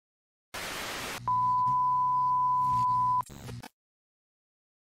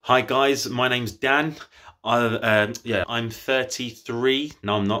Hi guys, my name's Dan. I'm 33.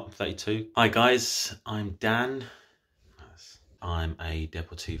 No, I'm not. 32. Hi guys, I'm Dan. I'm a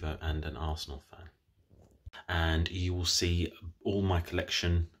Deportivo and an Arsenal fan. And you will see all my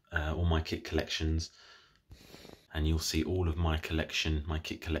collection, all my kit collections. And you'll see all of my collection, my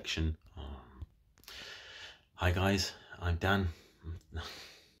kit collection. Hi guys, I'm Dan.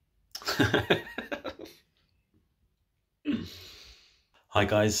 Hi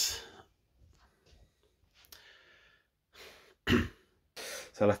guys. So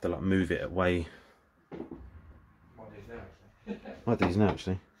I'll have to like move it away. What do these now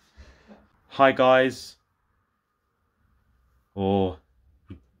actually? Hi guys. Or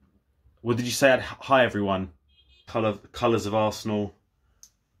what did you say? Hi everyone. Colours of Arsenal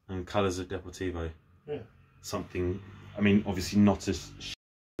and colours of Deportivo. Yeah. Something, I mean, obviously not as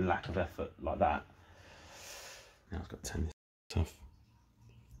lack of effort like that. Now I've got 10 stuff.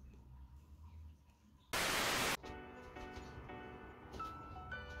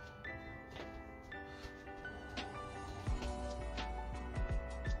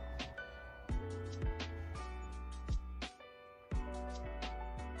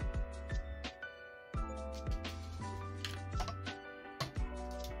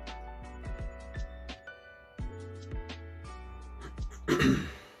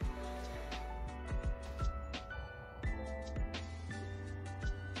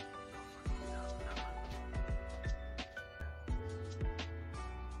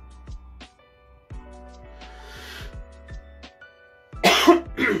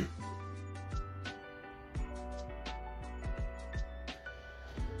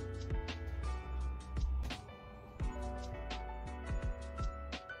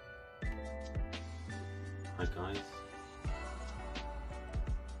 Hi guys.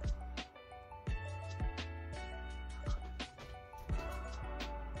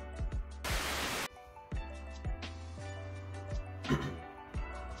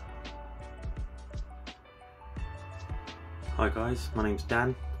 Hi guys, my name's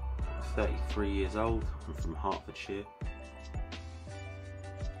Dan. I'm 33 years old. I'm from Hertfordshire.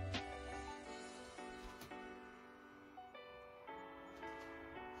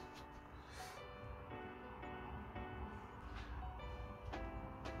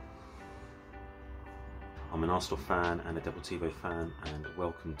 I'm an Arsenal fan and a Deportivo fan, and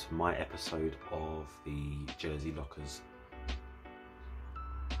welcome to my episode of the Jersey Lockers.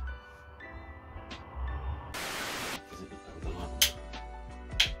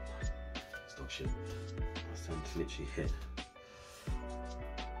 Stop shit. I stand to literally hit.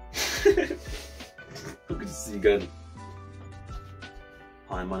 Good to see you again.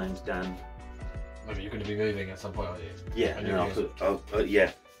 Hi, my name's Dan. Maybe you're going to be moving at some point, aren't you? Yeah, and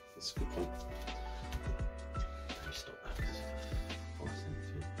yeah, that's a good point.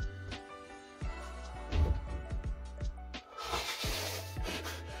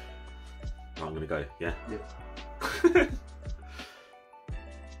 I'm gonna go, yeah? Yeah.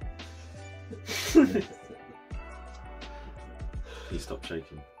 Please stop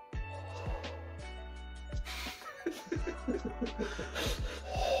shaking.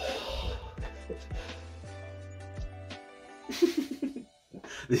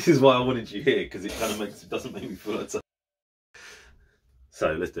 This is why I wanted you here, because it kind of doesn't make me feel like that.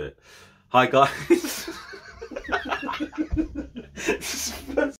 So let's do it. Hi guys.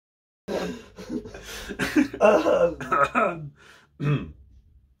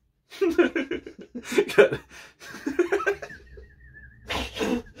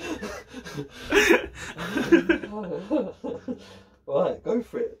 Right, go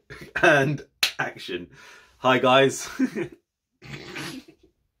for it. And action. Hi guys.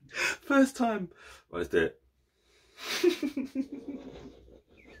 First time. Right, let's do it.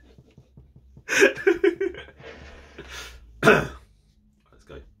 Let's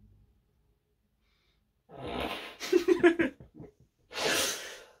go.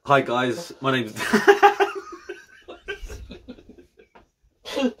 Hi guys, my name's Dan.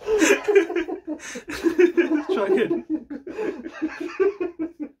 Try again.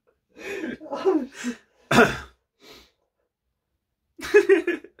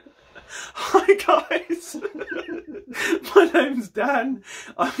 Hi guys, my name's Dan.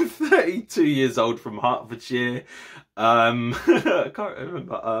 I'm 32 years old from Hertfordshire. I can't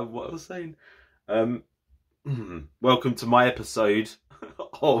remember what I was saying. Welcome to my episode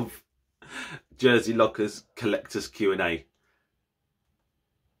of Jersey Lockers Collectors Q&A.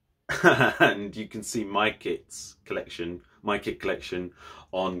 And you can see my kit collection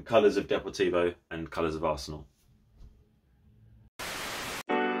on colours of Deportivo and colours of Arsenal.